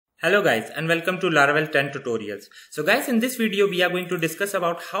Hello guys and welcome to Laravel 10 tutorials. So guys, in this video we are going to discuss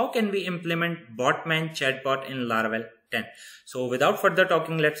about how can we implement Botman Chatbot in Laravel 10. So without further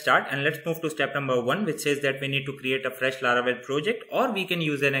talking, let's start and let's move to step number 1, which says that we need to create a fresh Laravel project, or we can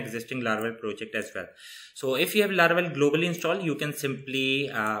use an existing Laravel project as well. So if you have Laravel globally installed, you can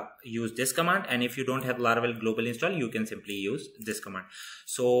simply use this command, and if you don't have Laravel globally installed, you can simply use this command.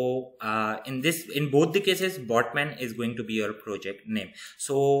 So in both the cases, Botman is going to be your project name.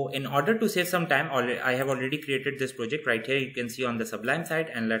 So in order to save some time, I have already created this project. Right here you can see on the Sublime side,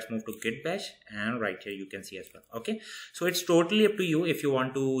 and let's move to Git Bash, and right here you can see as well. Okay, so it's totally up to you if you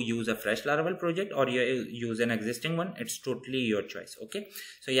want to use a fresh Laravel project or you use an existing one. It's totally your choice. Okay,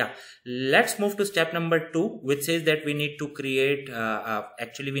 so yeah, let's move to step number 2, which says that we need to create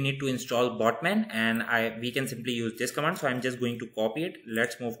actually we need to install Botman, and we can simply use this command. So I'm just going to copy it.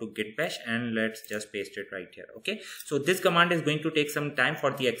 Let's move to Git Bash and let's just paste it right here. Okay, so this command is going to take some time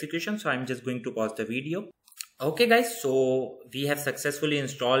for the execution, so I'm just going to pause the video. Okay guys, so we have successfully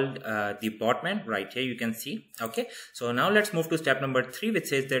installed the Botman. Right here you can see. Okay, so now let's move to step number 3, which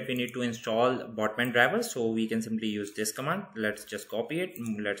says that we need to install Botman driver. So we can simply use this command. Let's just copy it.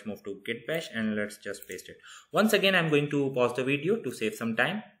 Let's move to Git Bash and let's just paste it. Once again, I'm going to pause the video to save some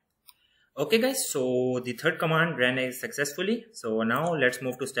time. Okay guys, so the third command ran successfully. So now let's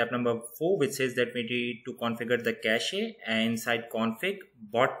move to step number 4, which says that we need to configure the cache inside config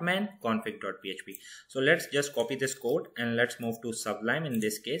botman config.php. So let's just copy this code and let's move to Sublime in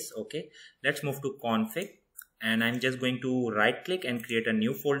this case. Okay, let's move to config, and I'm just going to right click and create a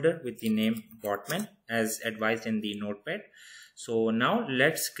new folder with the name Botman as advised in the notepad. So now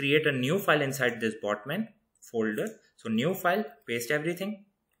let's create a new file inside this Botman folder. So new file, paste everything,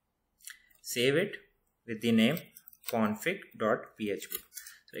 save it with the name config.php.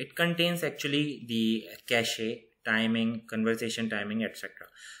 So it contains actually the cache, timing, conversation timing, etc.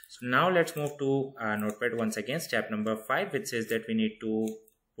 So now let's move to notepad once again, step number 5, which says that we need to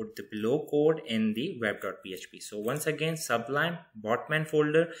put the below code in the web.php. So once again, Sublime Botman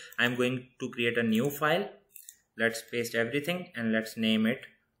folder, I'm going to create a new file. Let's paste everything and let's name it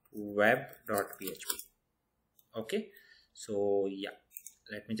web.php. Okay, so yeah,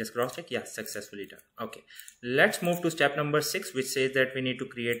 let me just cross check. Yeah, successfully done. Okay, let's move to step number 6, which says that we need to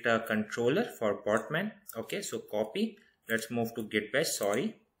create a controller for Botman. Okay, so copy, let's move to Git Bash,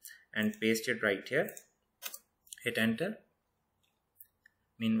 and paste it right here. Hit enter.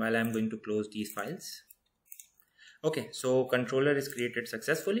 Meanwhile, I'm going to close these files. Okay, so controller is created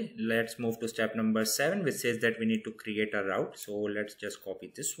successfully. Let's move to step number 7, which says that we need to create a route. So let's just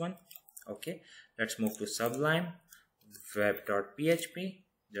copy this one. Okay, let's move to Sublime web.php,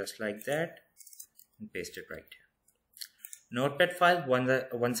 just like that, and paste it right here. Notepad file,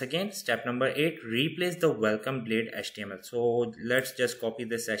 once again, step number 8, replace the welcome blade HTML. So let's just copy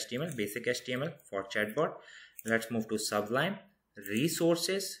this HTML, basic HTML for chatbot. Let's move to Sublime,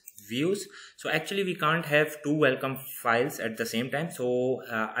 resources, views. So actually we can't have two welcome files at the same time, so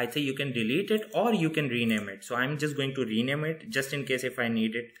I think you can delete it or you can rename it. So I'm just going to rename it just in case if I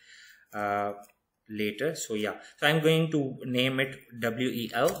need it later. So yeah, so I'm going to name it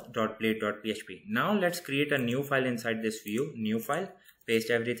wel.blade.php. Now let's create a new file inside this view, new file, paste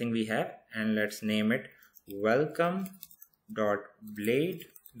everything we have, and let's name it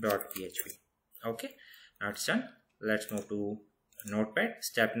welcome.blade.php. Okay, now it's done. Let's move to notepad,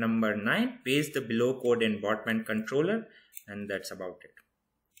 step number 9, paste the below code in Botman controller, and that's about it.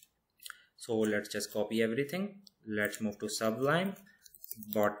 So let's just copy everything. Let's move to Sublime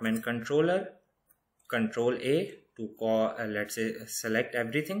Botman controller, Control A to call, let's say select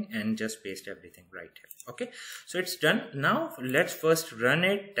everything and just paste everything right here. Okay, so it's done. Now let's first run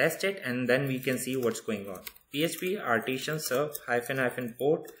it, test it, and then we can see what's going on. PHP artisan serve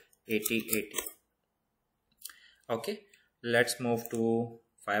 --port 8080. Okay, let's move to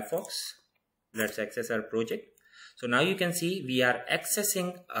Firefox. Let's access our project. So now you can see we are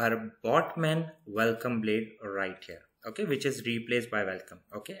accessing our Botman welcome blade right here. Okay, which is replaced by welcome.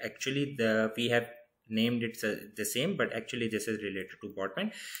 Okay, actually we have named it the same, but actually this is related to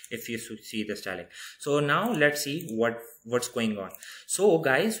Botman if you see the styling. So now let's see what's going on. So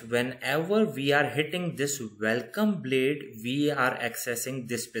guys, whenever we are hitting this welcome blade, we are accessing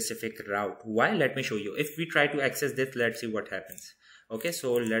this specific route. Why? Let me show you. If we try to access this, let's see what happens. Okay,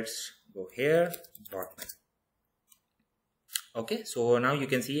 so let's go here, Botman. Okay, so now you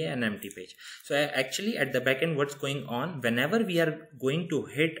can see an empty page. So actually at the backend, what's going on, whenever we are going to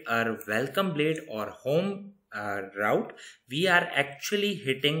hit our welcome blade or home route, we are actually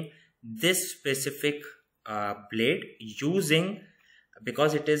hitting this specific blade using,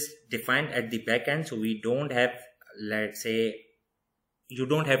 because it is defined at the backend, so we don't have, let's say, you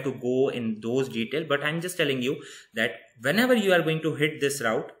don't have to go in those detail, but I'm just telling you that whenever you are going to hit this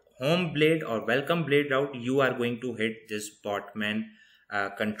route, home blade or welcome blade route, you are going to hit this Botman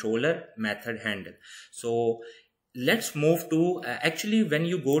controller method handle. So let's move to actually when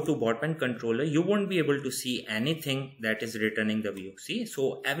you go to Botman controller, you won't be able to see anything that is returning the view. See,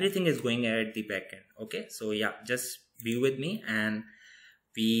 so everything is going at the back end. Okay, so yeah, just be with me and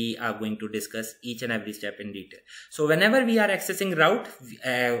we are going to discuss each and every step in detail. So whenever we are accessing route,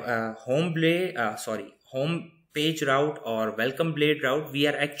 home page route or welcome blade route, we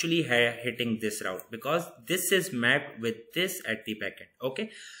are actually hitting this route because this is mapped with this at the backend.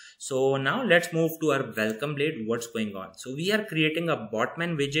 Okay, so now let's move to our welcome blade. What's going on? So we are creating a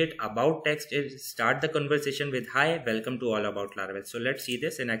Botman widget. About text is start the conversation with hi, welcome to all about Laravel. So let's see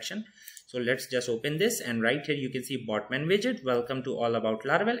this in action. So let's just open this, and right here you can see Botman widget, welcome to all about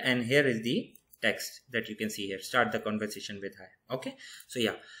Laravel, and here is the text that you can see here, start the conversation with hi. Okay, so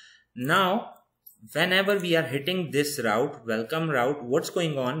yeah, now whenever we are hitting this route, welcome route, what's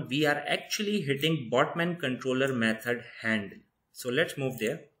going on? We are actually hitting Botman controller method handle. So let's move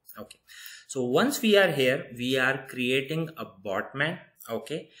there. Okay, so once we are here, we are creating a Botman.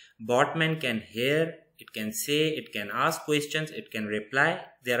 Okay, Botman can hear, it can say, it can ask questions, it can reply.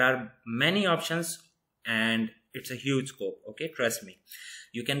 There are many options and it's a huge scope. Okay, trust me,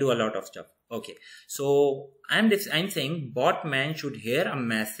 you can do a lot of stuff. Okay, so I'm saying Botman should hear a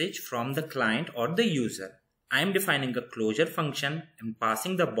message from the client or the user. I'm defining a closure function and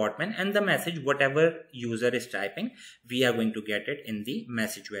passing the Botman and the message, whatever user is typing, we are going to get it in the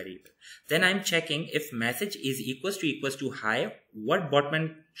message variable. Then I'm checking if message is equals to hi. What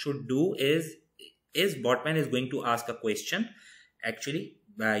Botman should do is Botman is going to ask a question actually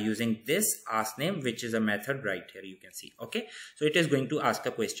by using this ask name, which is a method right here you can see. Okay, so it is going to ask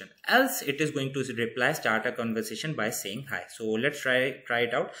a question, else it is going to reply start a conversation by saying hi. So let's try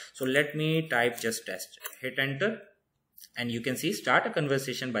it out. So let me type just test, hit enter, and you can see start a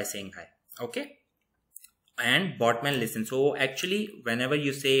conversation by saying hi. Okay, and Botman listen. So actually whenever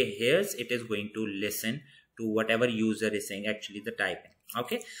you say here's, it is going to listen to whatever user is saying, actually the typing.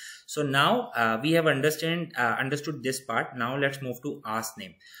 Okay, so now we have understood this part. Now let's move to ask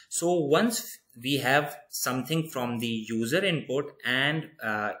name. So once we have something from the user input and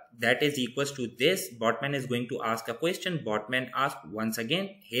that is equals to this, Botman is going to ask a question. Botman ask once again.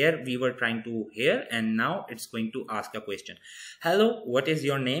 Here we were trying to hear, and now it's going to ask a question. Hello, what is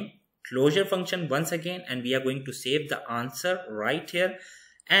your name? Closure function once again, and we are going to save the answer right here.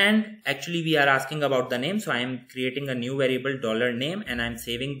 And actually we are asking about the name, so I am creating a new variable $name and I'm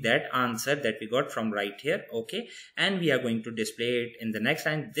saving that answer that we got from right here. Okay, and we are going to display it in the next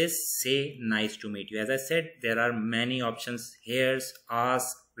line. This say nice to meet you. As I said, there are many options. Here's,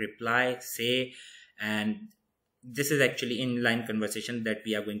 ask, reply, say, and this is actually inline conversation that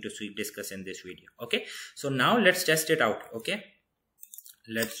we are going to discuss in this video. Okay, so now let's test it out. Okay,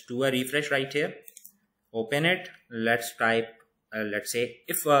 let's do a refresh right here, open it, let's type let's say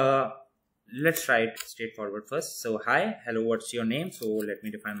if let's try it straightforward first. So hi, hello, what's your name? So let me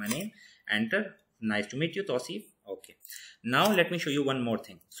define my name, enter, nice to meet you, Tosif. Okay, now let me show you one more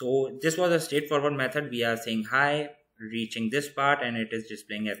thing. So this was a straightforward method. We are saying hi, reaching this part, and it is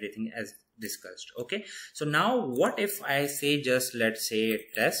displaying everything as discussed. Okay, so now what if I say just let's say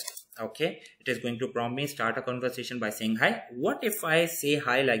test. Okay, it is going to prompt me start a conversation by saying hi. What if I say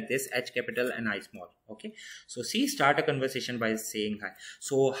hi like this, H capital and I small? Okay, so see, start a conversation by saying hi.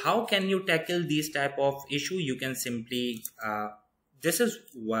 So how can you tackle these type of issue? You can simply this is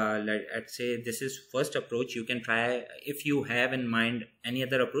let's say this is first approach. You can try, if you have in mind any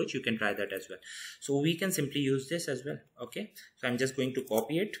other approach, you can try that as well. So we can simply use this as well. Okay, so I'm just going to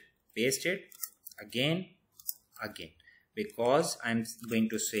copy it, paste it again, because I'm going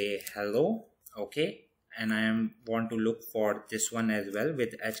to say hello. Okay, and I want to look for this one as well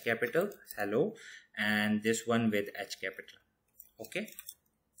with H capital, hello, and this one with H capital. Okay,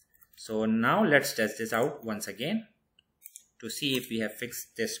 so now let's test this out once again to see if we have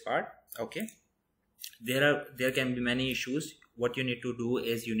fixed this part. Okay, there can be many issues. What you need to do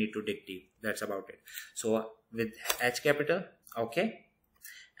is you need to dig deep. That's about it. So with H capital, okay,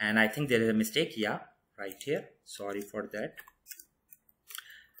 and I think there is a mistake, yeah, right here, sorry for that.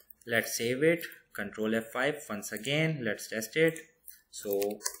 Let's save it, control F5 once again, let's test it.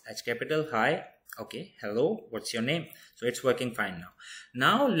 So H capital, hi, okay, hello, what's your name? So it's working fine now.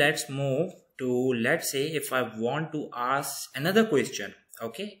 Now let's move to, let's say if I want to ask another question.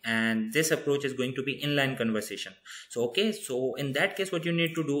 Okay, and this approach is going to be inline conversation. So okay, so in that case what you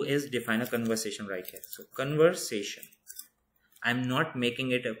need to do is define a conversation right here. So conversation, I'm not making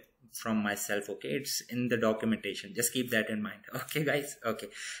it a from myself. Okay, it's in the documentation, just keep that in mind. Okay guys. Okay,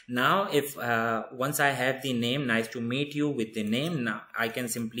 now if once I have the name, nice to meet you, with the name, now I can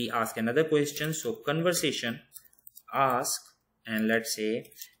simply ask another question. So conversation ask, and let's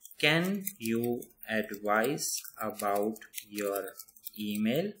say, can you advise about your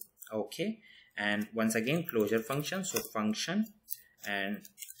email? Okay, and once again closure function, so function and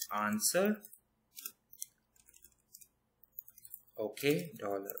answer. Okay,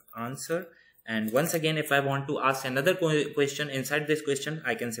 dollar answer. And once again, if I want to ask another question inside this question,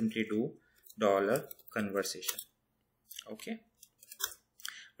 I can simply do dollar conversation. Okay,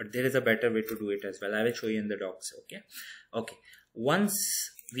 but there is a better way to do it as well. I will show you in the docs. Okay. Okay, once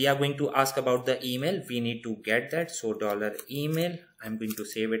we are going to ask about the email, we need to get that. So dollar email, I'm going to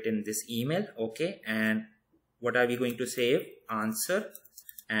save it in this email. Okay, and what are we going to save? Answer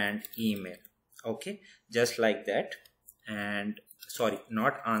and email. Okay, just like that. And sorry,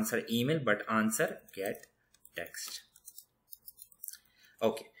 not answer email, but answer get text.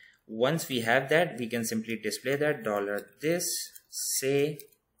 Okay, once we have that, we can simply display that dollar this say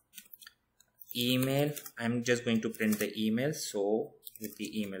email. I'm just going to print the email, so with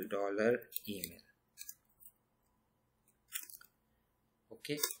the email, dollar email.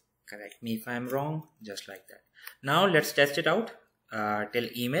 Okay, correct me if I'm wrong, just like that. Now let's test it out till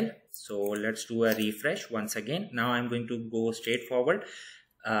email. So let's do a refresh once again. Now I'm going to go straight forward.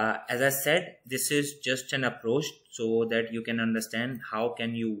 As I said, this is just an approach so that you can understand how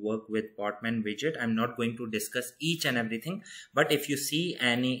can you work with Botman widget. I'm not going to discuss each and everything, but if you see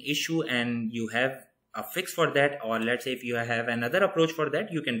any issue and you have a fix for that, or let's say if you have another approach for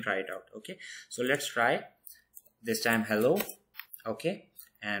that, you can try it out. Okay, so let's try this time. Hello. Okay,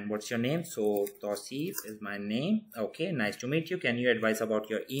 and what's your name? So Tausif is my name. Okay, nice to meet you. Can you advise about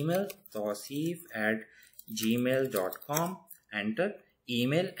your email? tausif@gmail.com. Enter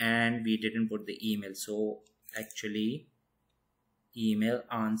email, and we didn't put the email, so actually email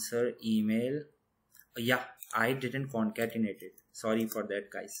answer email. Yeah, I didn't concatenate it. Sorry for that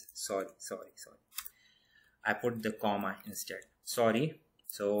guys. Sorry. I put the comma instead. Sorry.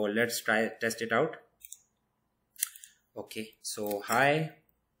 So let's test it out. Okay, so hi,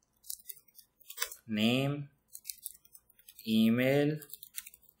 name, email,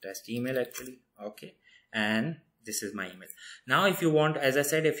 test email actually. Okay, and this is my email. Now if you want, as I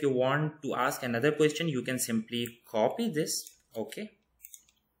said, if you want to ask another question, you can simply copy this. Okay,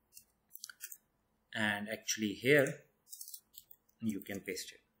 and actually here you can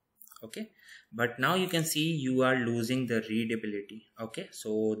paste it. Okay, but now you can see you are losing the readability. Okay,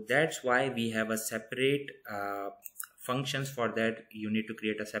 so that's why we have a separate functions for that. You need to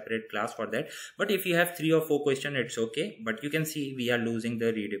create a separate class for that. But if you have 3 or 4 questions, it's okay, but you can see we are losing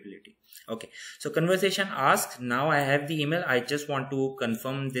the readability. Okay, so conversation asked. Now I have the email. I just want to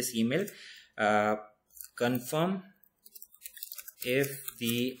confirm this email. Confirm if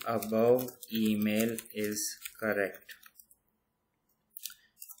the above email is correct.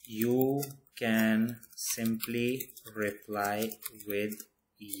 You can simply reply with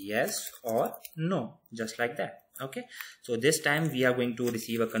yes or no, just like that. Okay, so this time we are going to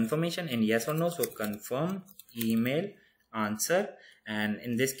receive a confirmation in yes or no. So confirm email answer, and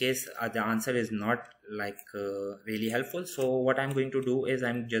in this case the answer is not like really helpful. So what I'm going to do is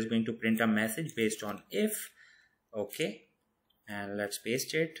I'm just going to print a message based on if. Okay, and let's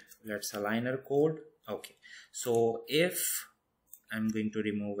paste it. Let's align our code. Okay, so if I'm going to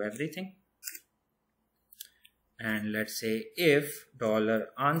remove everything, and let's say if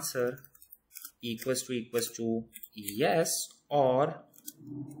dollar answer equals to yes, or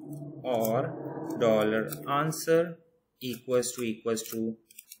dollar answer equals to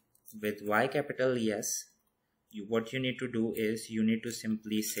with Y capital yes, what you need to do is you need to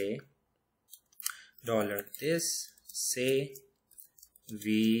simply say dollar this say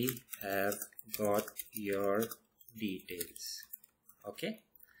we have got your details. Okay,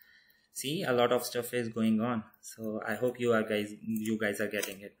 see, a lot of stuff is going on, so I hope you guys are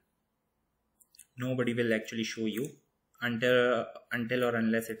getting it. Nobody will actually show you until or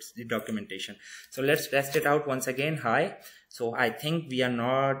unless it's the documentation. So let's test it out once again. Hi. So I think we are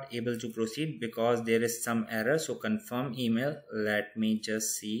not able to proceed because there is some error. So confirm email. Let me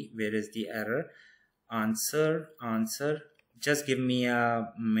just see where is the error. Answer. Just give me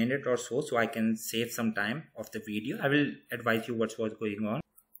a minute or so I can save some time of the video. I will advise you what's going on.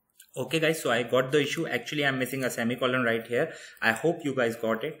 Okay guys, so I got the issue. Actually I'm missing a semicolon right here. I hope you guys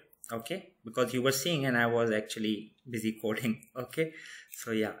got it. Okay, because you were seeing and I was actually busy coding. Okay,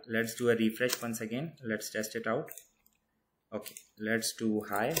 so yeah, let's do a refresh once again. Let's test it out. Okay, let's do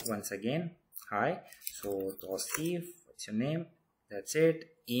hi once again. Hi. So Tausif, what's your name? That's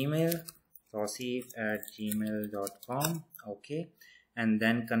it. email tosif@gmail.com. Okay, and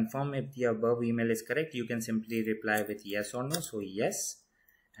then confirm if the above email is correct. You can simply reply with yes or no. So yes,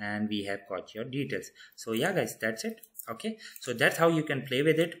 and we have got your details. So yeah guys, that's it. Okay, so that's how you can play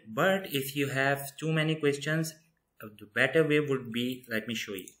with it. But if you have too many questions, the better way would be, let me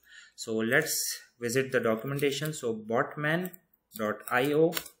show you. So let's visit the documentation. So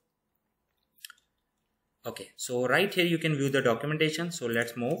botman.io. Okay, so right here you can view the documentation. So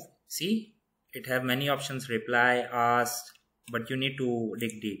let's move. See, it have many options: reply, ask, but you need to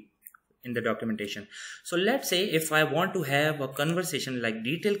dig deep in the documentation. So let's say if I want to have a conversation, like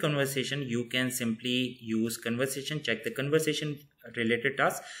detailed conversation, you can simply use conversation, check the conversation related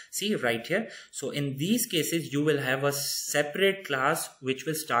task. See right here. So in these cases, you will have a separate class which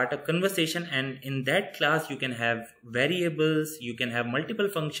will start a conversation, and in that class you can have variables, you can have multiple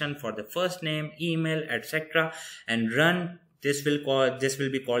function for the first name, email, etc., and run. This will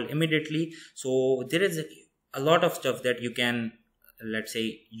be called immediately. So there is a lot of stuff that you can, let's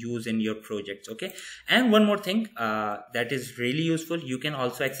say, use in your projects. Okay, and one more thing that is really useful, you can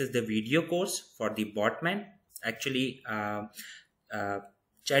also access the video course for the Botman. Actually Botman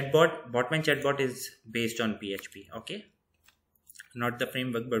Chatbot is based on PHP. Okay, not the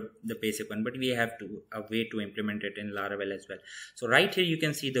framework but the basic one, but we have a way to implement it in Laravel as well. So right here you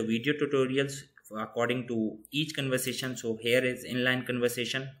can see the video tutorials according to each conversation. So here is inline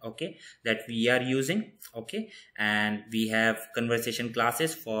conversation, okay, that we are using. Okay, and we have conversation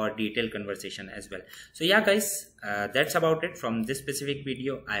classes for detailed conversation as well. So yeah guys, that's about it from this specific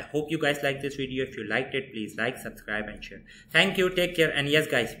video. I hope you guys like this video. If you liked it, please like, subscribe and share. Thank you, take care, and yes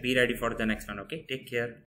guys, be ready for the next one. Okay, take care.